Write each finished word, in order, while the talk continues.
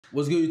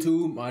What's good,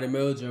 YouTube? My name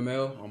is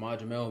Jamel. I'm my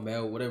Jamel,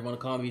 Mel, whatever you want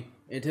to call me.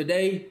 And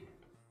today,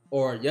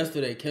 or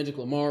yesterday, Kendrick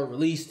Lamar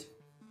released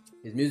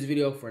his music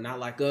video for Not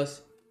Like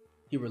Us.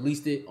 He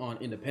released it on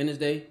Independence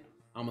Day.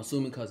 I'm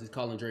assuming because he's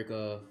calling Drake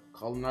a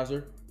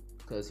colonizer,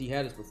 because he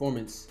had his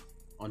performance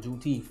on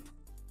Juneteenth.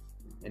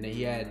 And then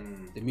he had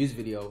the music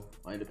video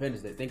on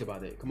Independence Day. Think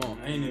about it. Come on.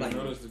 I ain't even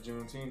noticed the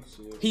Juneteenth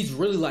shit. He's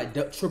really like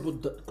triple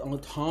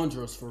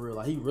entendres for real.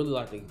 Like he really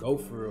like to go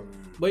for real.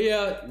 But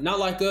yeah, Not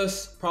Like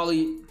Us,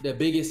 probably the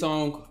biggest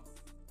song,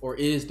 or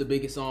is the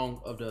biggest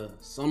song of the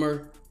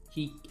summer.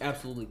 He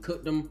absolutely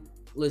cooked them.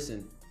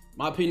 Listen,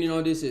 my opinion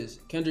on this is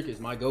Kendrick is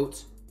my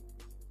GOAT,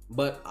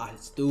 but I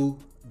still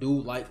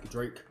do like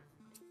Drake.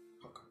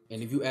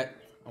 And if you ask,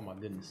 oh my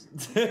goodness.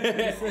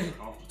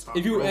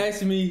 If you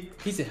ask me,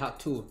 he said hot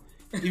too.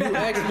 If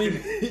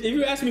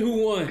you ask me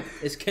who won,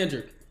 it's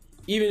Kendrick.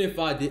 Even if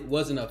I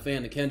wasn't a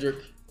fan of Kendrick,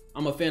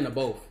 I'm a fan of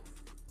both.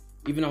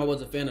 Even though I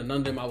wasn't a fan of none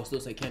of them, I would still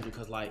say Kendrick,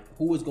 because like,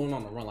 who is going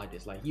on a run like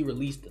this? Like, he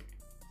released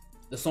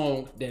the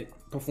song, that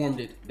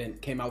performed it, then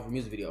came out with a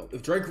music video.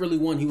 If Drake really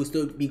won, he would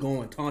still be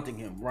going taunting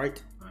him,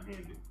 right?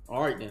 Unhanded.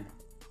 All right then.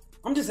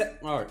 I'm just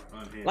all right.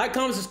 Unhanded. Like,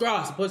 comment,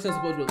 subscribe. Support,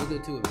 support. Let's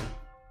get to it, man.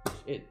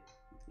 Shit,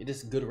 it's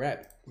just good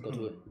rap. Let's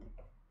go to it.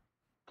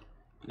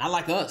 Not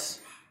Like Us.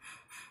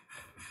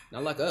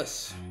 Not Like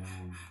Us.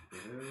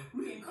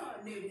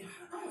 Reincarnated,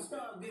 I'm a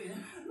star getting.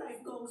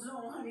 Life goes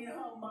on, honey,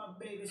 all my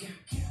babies.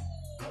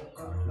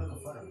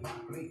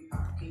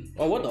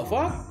 Oh, what the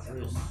fuck?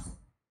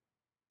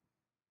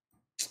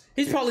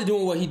 He's probably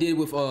doing what he did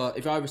with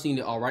if y'all ever seen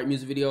the Alright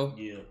music video.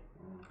 Yeah.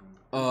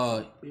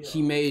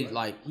 He made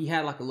like, he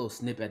had like a little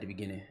snip at the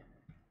beginning.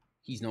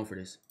 He's known for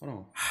this. Hold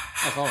on.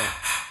 That's all.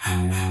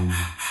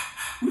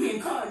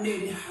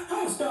 Reincarnated,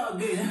 I'm a star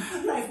getting.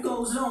 Life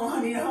goes on,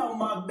 honey, all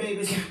my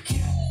babies.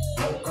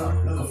 Woke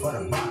up looking for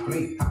the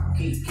broccoli.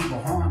 Keep a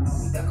horn on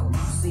me, that come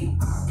on see.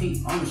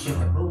 Keep ownership,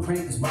 the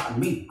blueprint is by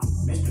me.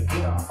 Mr.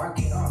 Get Off, I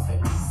get off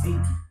at my feet.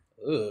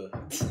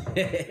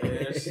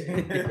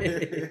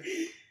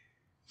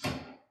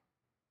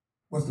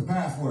 What's the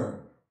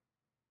password?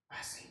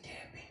 I see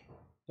dead people.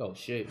 Oh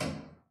shit.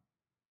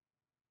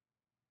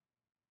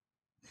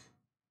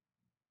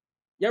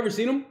 You ever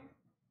seen him?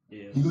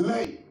 Yeah. You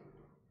late.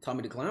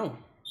 Tommy the Clown.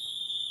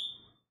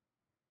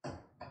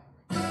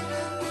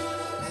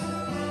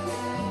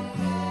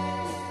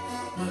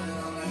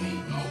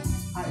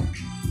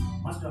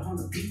 On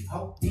the beat,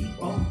 hope, deep, deep,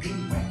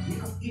 rap,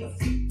 nigga, get a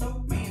free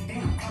throw, man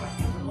down, call an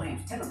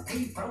ambulance, tell him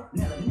free throw,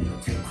 never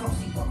nigga to the cross,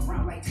 he walk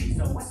around like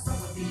Tizo. What's up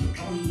with these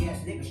phony ass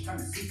niggas trying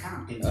to see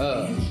Compton?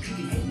 The industry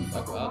can hate me,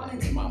 fuck around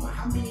and they mama.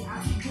 How many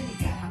options you really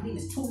got? I mean,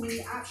 there's too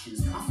many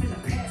options. I'm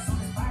finna pass on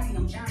this body,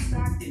 I'm John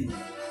Stockton.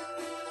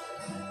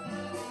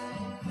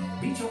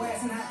 Beat your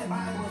ass and out the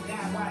bottom of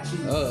God watching.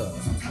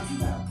 Sometimes you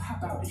gotta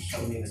pop out and show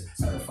niggas.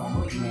 Certified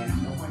boogeyman,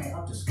 I'm the one that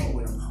up to score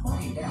with him.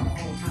 Walking down the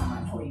whole time, I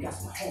know he got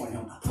some horn in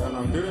him.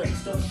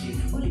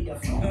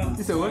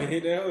 You said what?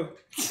 Hit that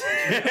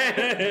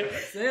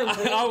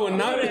I would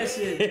not. that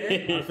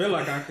shit. I feel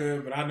like I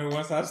could, but I know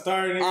once I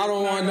started, I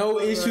don't want no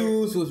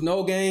issues with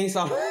no gangs.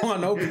 I don't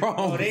want no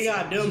problems. Oh, they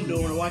got them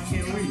doing. Why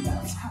can't we?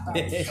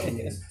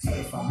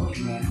 Certified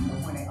boogeyman, I'm the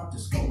one that up to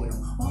score with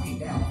him. Walking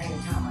down the whole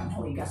time, I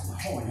know he got some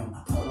horn in him.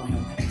 Hold on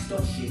him,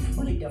 extort shit,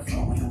 really deaf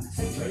on him.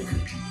 Say Drake,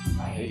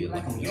 I hear you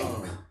like I'm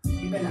young.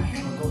 You better not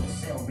ever go to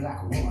cell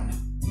block 1.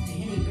 To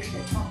any bitch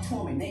that talk to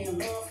him and they in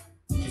love,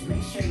 just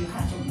make sure you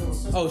hide your little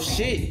sister. Oh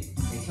shit!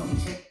 They tell me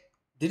check.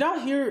 Did I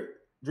hear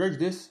Drake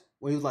this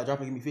when he was like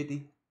dropping "Give Me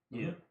 50"?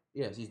 Yeah.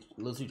 Yes, he's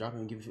literally dropping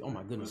and "Give Me 50." Oh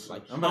my goodness!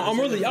 Like I'm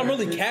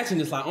really catching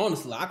this. Like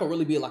honestly, I could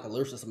really be like a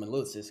lyricist and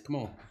lyricist. Come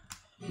on.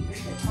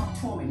 Bitch that talk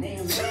to him and they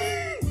in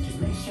love, just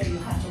make sure you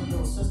hide your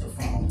little sister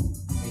phone.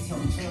 They tell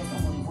me Charles the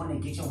only one that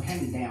get your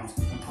hand-me-downs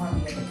and party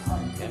at the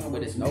party. Yeah,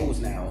 with his nose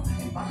now.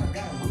 And Baka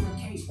got a weird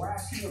case. Why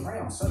is he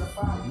around?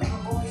 Certified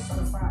lover boy,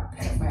 certified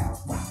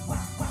pedophiles.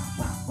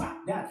 Wah.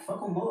 That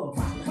fuck 'em up.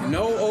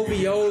 No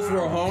OVOs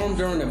were harmed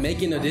during the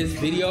making of this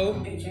video.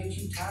 Bitch, ain't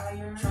you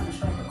tired? Trying to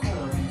strike a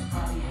chord and it's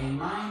probably A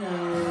minor.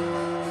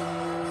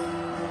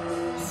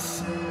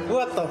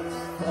 What the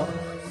fuck?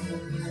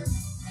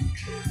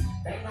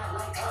 They not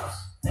like us.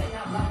 They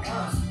not like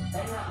us.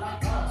 They not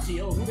like us. See,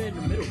 who they in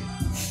the middle?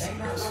 They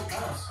not like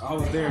us. I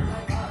was there.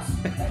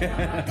 They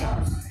not like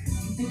us.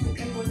 You think that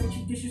they will let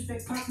you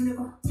disrespect Pop,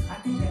 nigga? I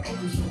think that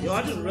opens your. Yo,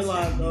 I just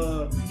realized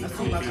I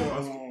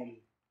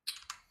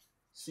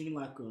seen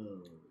like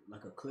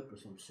a clip or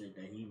some shit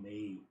that he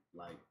made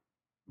like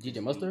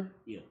DJ Mustard?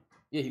 Yeah.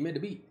 Yeah, he made the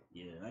beat.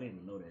 Yeah, I didn't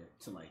even know that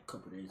till like a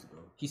couple days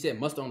ago. He said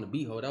 "Mustard on the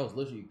beat." Ho, that was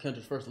literally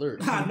Kendrick's first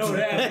lyric. I know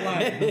that,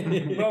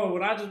 like, bro.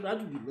 When I just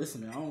be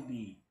listening, I don't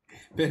be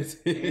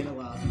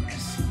analyzing that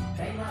shit.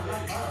 They not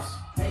like us.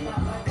 They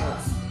not like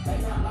us. They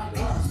not like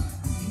us.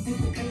 You think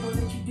that they will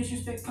let you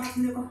disrespect Pop,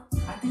 nigga?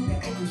 I think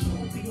that opens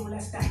your video,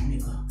 let's stop,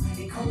 nigga.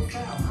 They cold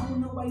foul. I don't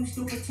know why you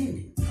still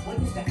pretending. What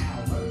is the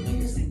owl? Bird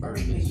niggas and bird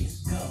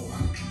bitches. Go.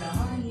 The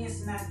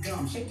audience not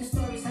dumb. Shake the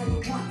stories how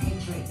you want.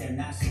 Ain't Drake, they're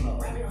not slow.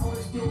 Rabbit hole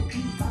is still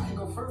deep. I can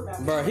go further.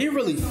 Bro, he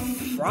really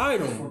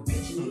fried him.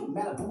 You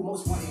Malibu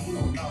most wanted, he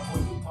don't love for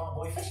you, Paul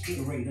boy. Fresh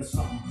Gatorade or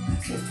something.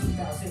 Since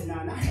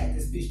 2009, I had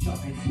this bitch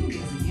jumping. You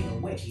niggas get a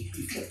wedgie.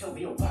 You flipped over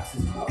your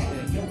boxes. Oh,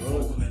 your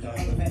fool. The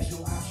other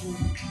vaginal option.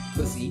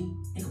 Pussy.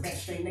 Nigga back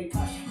straight, they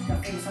touch.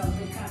 Got fingers on the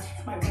big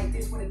content. Might write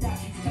this with a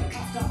doctrine. Tell the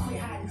cops stop, quit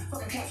hiding.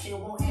 Fuck a caption,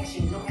 won't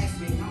action. No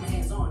accident. I'm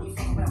hands on. You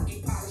fuck around,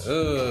 get polished.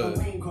 No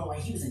rain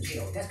growing. He was in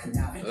jail. That's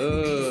conniving.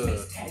 His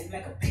face tatted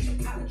like a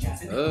bitch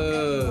apologizing.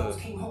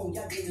 Came home,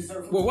 y'all didn't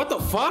deserve. Well, what the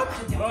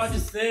fuck? Bro, I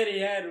just said he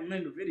had him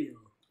in the video.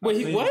 Wait,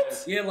 he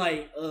what? Yeah,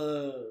 like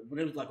but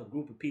it was like a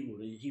group of people.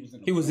 He was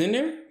in. He was in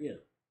there? Yeah.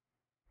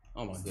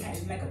 Oh my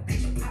goodness. Like a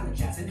bitch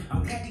apologizing.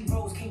 I'm glad these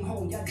Rose came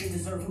home, y'all didn't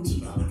deserve him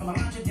either. From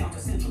Alondra down to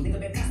Central, nigga,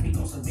 that not speak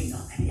on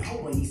Serena. And your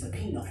hoe needs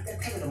subpoena. That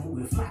predator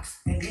moving flocks.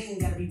 That name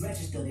gotta be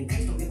registered in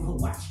case the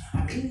neighborhood watch.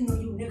 I lean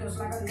on you niggas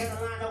like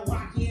another line of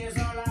walk. Years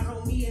all eyes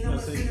on me and I'ma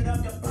send it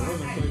up the block.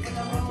 Put the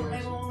wrong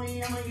label on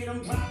me, I'ma get them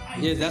dropped.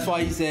 Yes, that's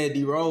why he said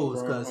D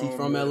Rose, because he's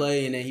from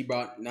LA and then he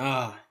brought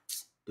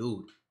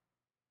dude.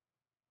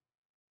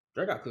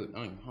 Drake got cooked.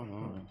 I ain't.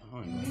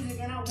 Music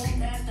and I won't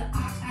pass the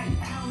ox.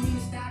 I don't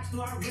need stocks, do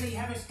I really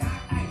have a stock?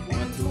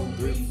 1,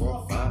 2, 3,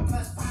 4, 5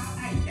 plus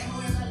 5.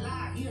 Devil is a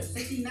lie. Here,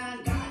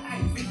 69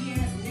 God. Freaky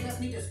ass niggas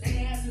need to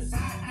stay ass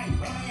inside.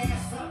 Burn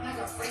ass up like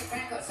a freight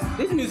pack of time.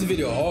 This music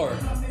video hard.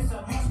 He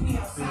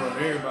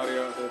brought everybody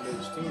out that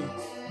bitch too.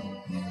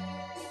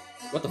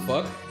 What the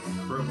fuck?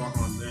 Crib walk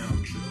on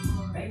down.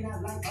 They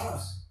not like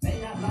us. They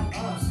not like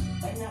us.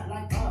 They not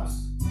like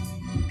us.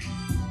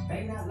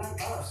 They not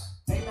like us.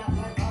 They not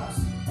like us.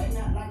 They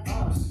not like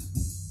us.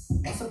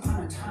 Once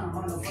upon a time,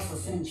 all of us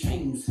was in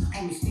chains.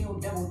 Homie still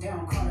double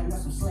down, calling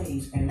us some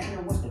slaves.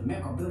 Atlanta was the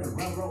mecca, building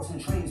railroads and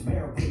trains.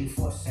 Bear with me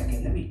for a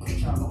second, let me put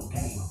y'all on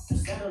game. The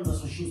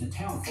settlers will shoes the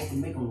town folk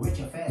and make them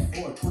richer. Fast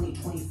forward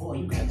 2024,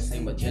 you got the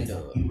same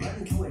agenda. You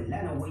run to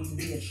Atlanta where you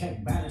need a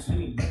check balance. Let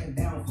me break it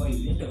down for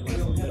you. It's the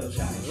real middle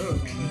challenge.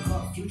 You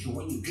caught future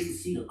when you didn't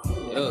see the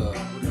club.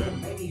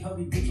 Baby, help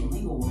you get your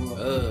lingo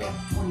world.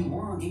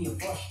 21, get your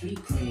first street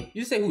cred.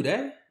 You say who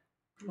that?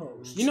 No,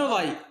 You know,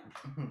 like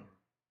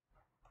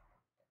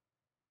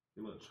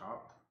You look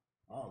chopped.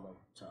 all of them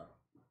top.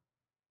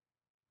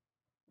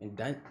 and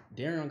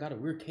Darren got a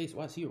weird case.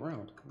 Why is he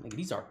around? Like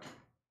these are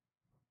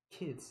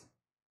kids,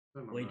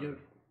 Wait, they're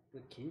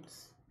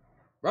kids?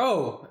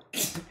 bro.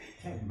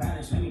 Check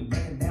balance, let me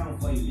break it down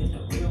for you. It's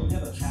the real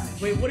middle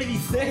challenge. Wait, what did he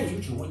say?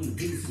 Future when you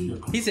didn't see the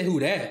club. He said who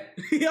that?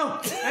 Yo,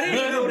 I didn't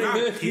even know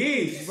they were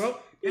kids, bro.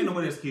 Ain't no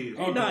way that's kids.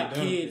 They're not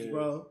kids,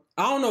 bro.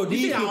 I don't know. You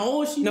These see how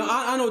old she no, is?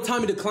 I know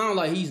Tommy the Clown.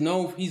 Like he's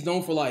known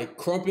for like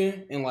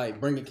crumping and like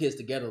bringing kids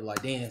together, to,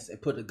 like dance and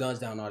put the guns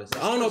down. And all this. I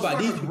don't know about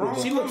these people.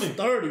 She looks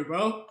 30,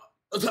 bro.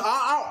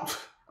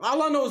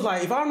 All I know is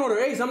like if I don't know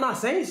their age, I'm not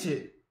saying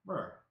shit.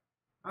 Bro,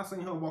 I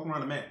seen her walk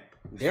around the mat.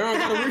 Darren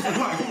got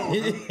a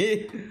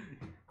reason.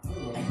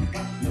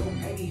 Little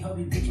baby, help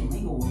you get your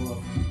lingo up.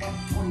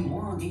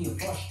 21, get your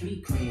first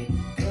street cred.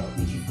 Girl,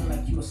 did you feel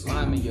like you a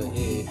Slime in your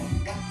head.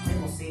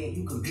 Rainbow said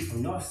you could be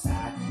from North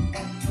Side.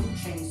 2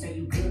 Chainz say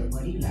you good,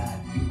 but he lied.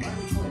 You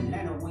run to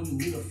Atlanta when you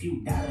need a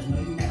few dollars. No,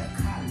 you not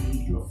a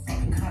colleague, you a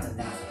fucking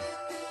colonizer.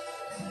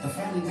 The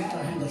family matter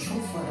and the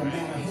truth for the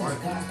matter. He was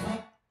God's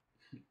plan.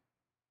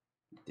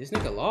 This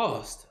nigga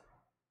lost.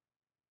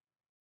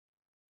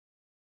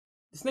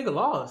 This nigga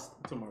lost.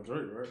 You talking about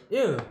Drake, right?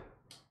 Yeah.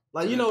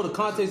 Like, you know the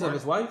context of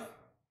his wife?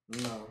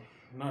 No,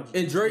 not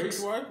And Drake's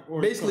wife? Or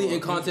basically you in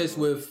talking about context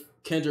with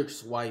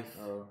Kendrick's wife.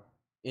 Oh,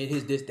 In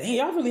his diss. Dang,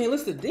 y'all really ain't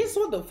listened to this?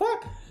 What the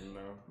fuck?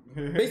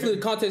 no. Basically,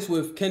 the context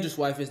with Kendrick's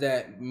wife is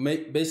that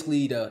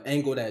basically the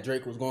angle that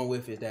Drake was going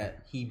with is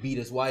that he beat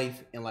his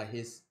wife and like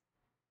his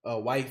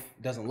wife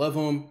doesn't love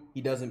him.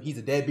 He's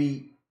a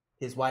deadbeat.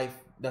 His wife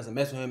doesn't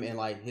mess with him, and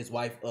like his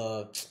wife,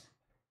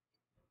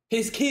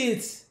 his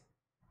kids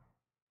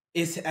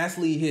is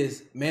actually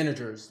his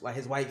managers. Like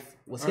his wife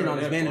was hitting on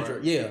his manager.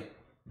 Part. Yeah.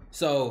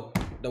 So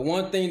the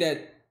one thing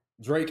that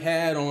Drake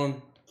had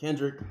on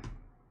Kendrick.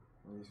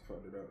 He's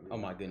fucked it up. Oh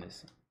my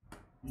goodness.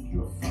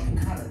 You're a fucking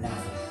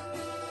colonizer.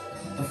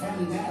 The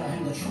family matter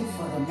and the truth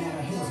for the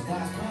matter. He was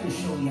God's plan to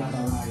show y'all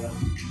the liar.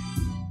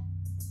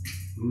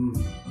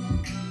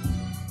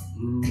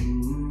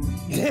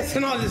 This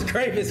and all this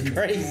grape is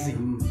crazy.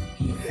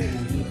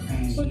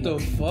 What the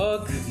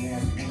fuck? Freaky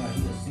ass nigga, he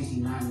a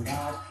 69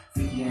 God.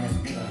 Freaky ass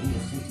nigga, he a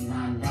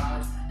 69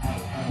 God. Hey,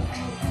 hey,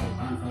 hey, hey,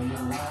 run for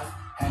your life.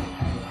 Hey,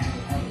 hey, hey,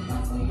 hey,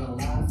 run for your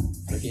life.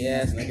 Freaky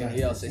ass nigga,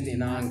 he a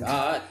 69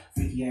 God.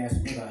 Freaky ass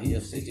nigga, He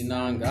a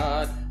 69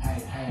 God. Hey,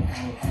 hey,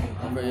 hey, hey,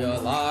 Run for your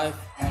life.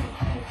 Hey,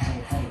 hey,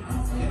 hey, hey,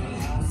 run for your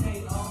life. Say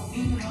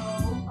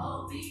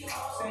OV-ho,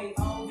 say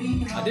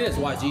OV-ho. I did this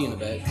YG in the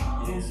back.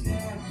 Then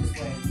stab this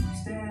way,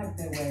 stab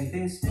that way,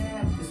 then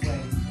stab this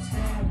way,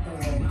 stab that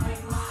way.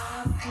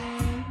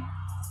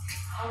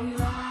 I'm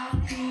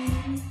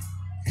laughing.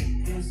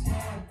 Then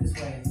stab this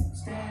way,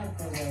 stab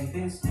that way,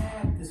 then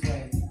stab this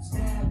way,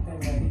 stab that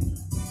way.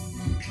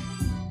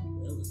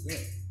 What was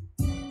that?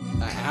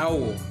 An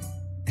owl.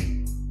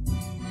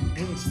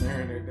 He was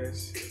staring at that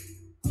shit.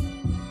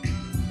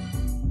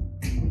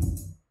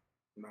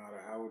 Nah, the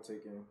owl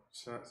taking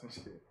shots and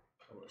shit.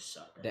 would've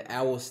shot that. The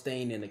owl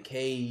stain in the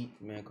cave.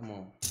 Man, come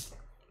on.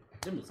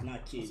 Them is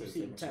not kids. You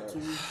see the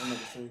tattoos? I'm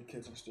never sure he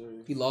catching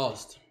stories. He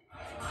lost.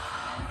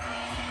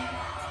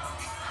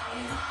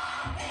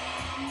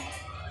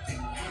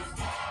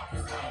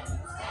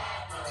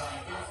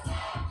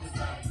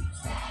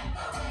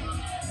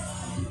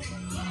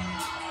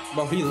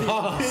 Bro, he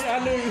lost. I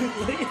knew he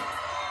was like...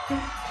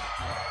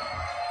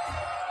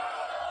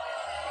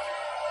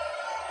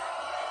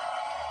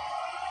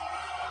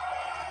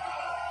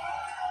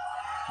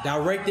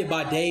 Directed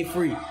by Dave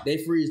Free.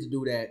 Dave Free is the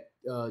dude that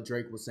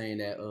Drake was saying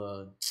that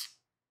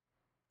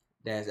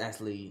that's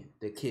actually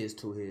the kids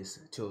to his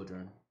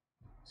children.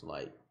 So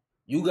like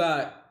he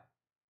got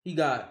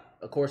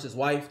of course his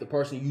wife, the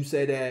person you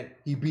say that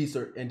he beats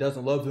her and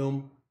doesn't love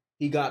him.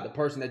 He got the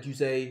person that you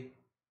say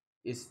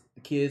is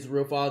the kid's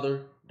real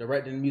father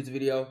directing the music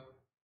video.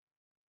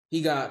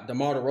 He got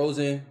DeMar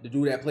DeRozan, the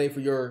dude that played for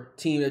your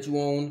team that you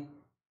own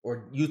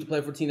or used to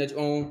play for the team that you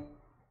own.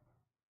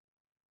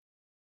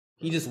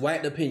 He just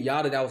whacked a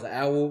pinata that was an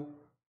owl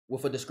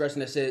with a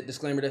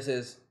disclaimer that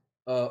says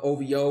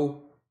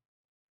OVO.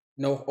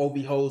 No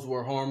OV hoes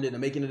were harmed in the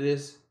making of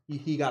this.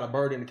 He got a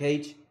bird in the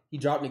cage. He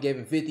dropped and gave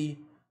him 50. He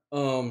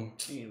didn't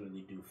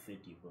really do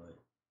 50, but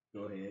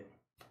go ahead.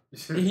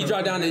 He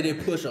dropped down and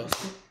did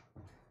push-ups.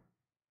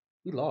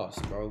 He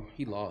lost, bro.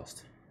 He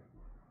lost.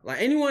 Like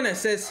anyone that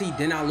says he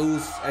did not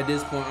lose at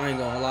this point, I ain't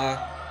gonna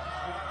lie.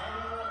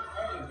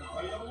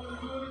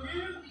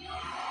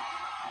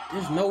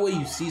 There's no way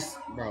you see,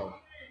 bro.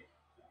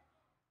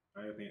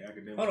 I don't think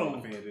academics Hold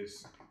on. defend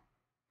this.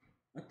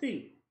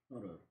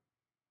 Hold up.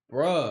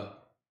 Bruh.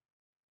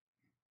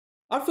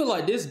 I feel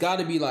like this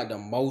gotta be like the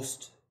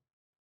most,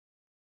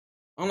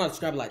 I'm not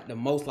describing like the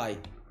most like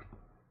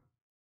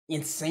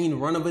insane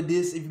run of a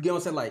diss, if you get what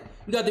I'm saying. Like,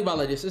 you gotta think about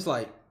it like this. It's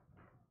like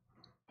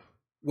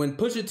when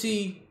Pusha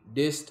T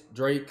dissed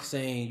Drake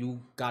saying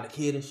you got a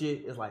kid and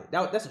shit, it's like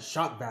that's a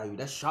shock value.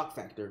 That's shock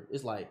factor.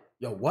 It's like,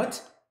 yo,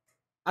 what?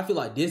 I feel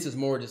like this is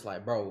more just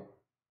like, bro,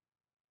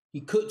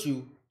 he cooked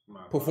you,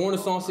 performed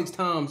the song 6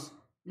 times,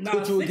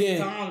 cooked you again,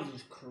 6 times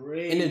is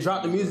crazy. and then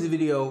dropped the music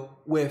video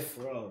with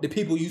Bro. the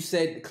people you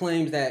said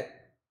claims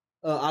that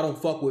I don't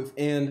fuck with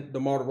and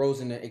DeMar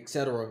DeRozan,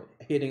 etc.,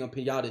 hitting a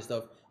pinata and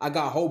stuff. I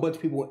got a whole bunch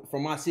of people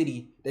from my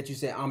city that you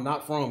said I'm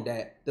not from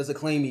that doesn't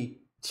claim me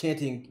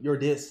chanting your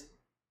diss.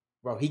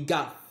 Bro, he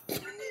got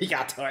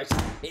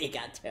torched. He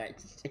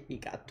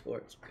got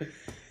torched.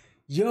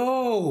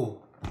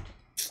 Yo,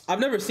 I've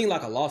never seen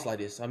like a loss like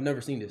this. I've never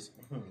seen this.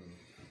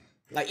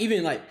 Like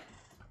even like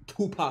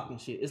Tupac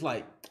and shit. It's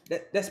like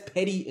that's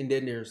petty, and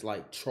then there's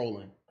like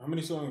trolling. How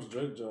many songs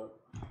Drake dropped?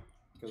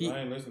 Because I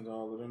ain't listened to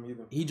all of them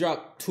either. He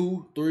dropped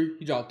 2, 3.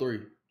 He dropped 3.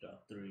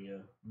 Dropped 3, yeah.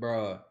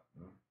 Bruh.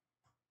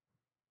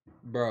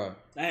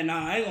 Hey,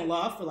 nah, I ain't gonna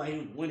lie. I feel like he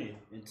was winning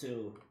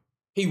until...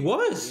 He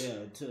was. Yeah,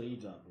 until he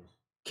dropped this.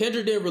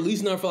 Kendrick didn't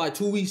release nothing for like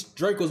 2 weeks.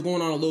 Drake was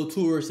going on a little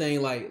tour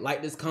saying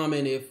like this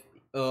comment if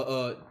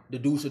the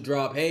dude should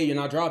drop. Hey, you're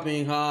not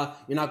dropping, huh?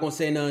 You're not gonna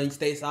say nothing.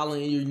 Stay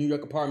silent in your New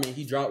York apartment.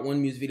 He dropped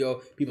one music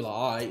video. People are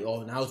all right.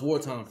 Oh, now it's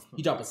wartime.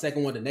 He dropped a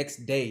second one the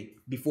next day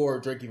before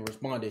Drake even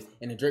responded,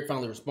 and then Drake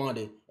finally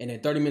responded. And then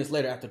 30 minutes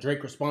later, after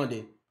Drake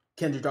responded,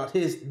 Kendrick dropped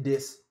his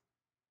diss,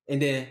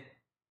 and then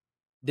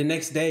the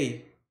next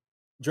day,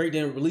 Drake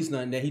didn't release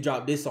nothing. Then he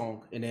dropped this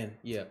song, and then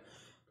yeah,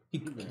 You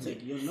been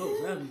taking your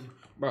notes, haven't you?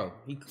 bro,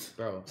 this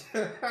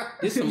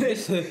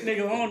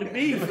Nigga on the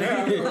beef.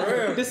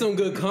 this some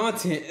good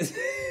content.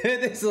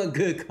 This some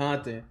good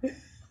content.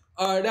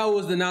 All right, that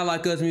was the Not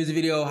Like Us music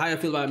video. How you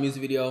feel about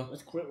music video?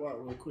 Let's quit walk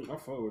real quick. I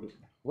fuck with it.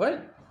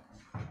 What?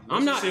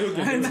 I'm not. See who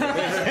can do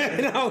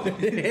it. No.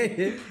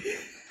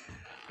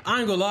 I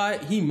ain't gonna lie.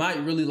 He might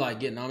really like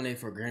get nominated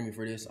for a Grammy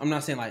for this. I'm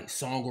not saying like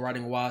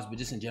songwriting wise, but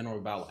just in general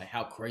about like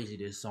how crazy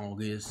this song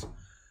is.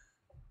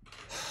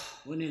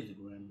 When is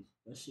it, Grammy?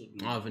 That shit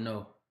be... I don't even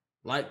know.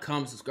 Like,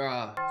 comment,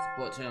 subscribe,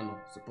 support channel,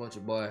 support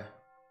your boy.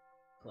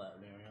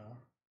 Clap there, y'all.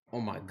 Oh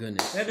my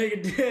goodness. That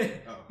nigga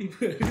did. Oh. He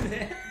put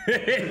that.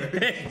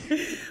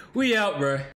 We out, bro.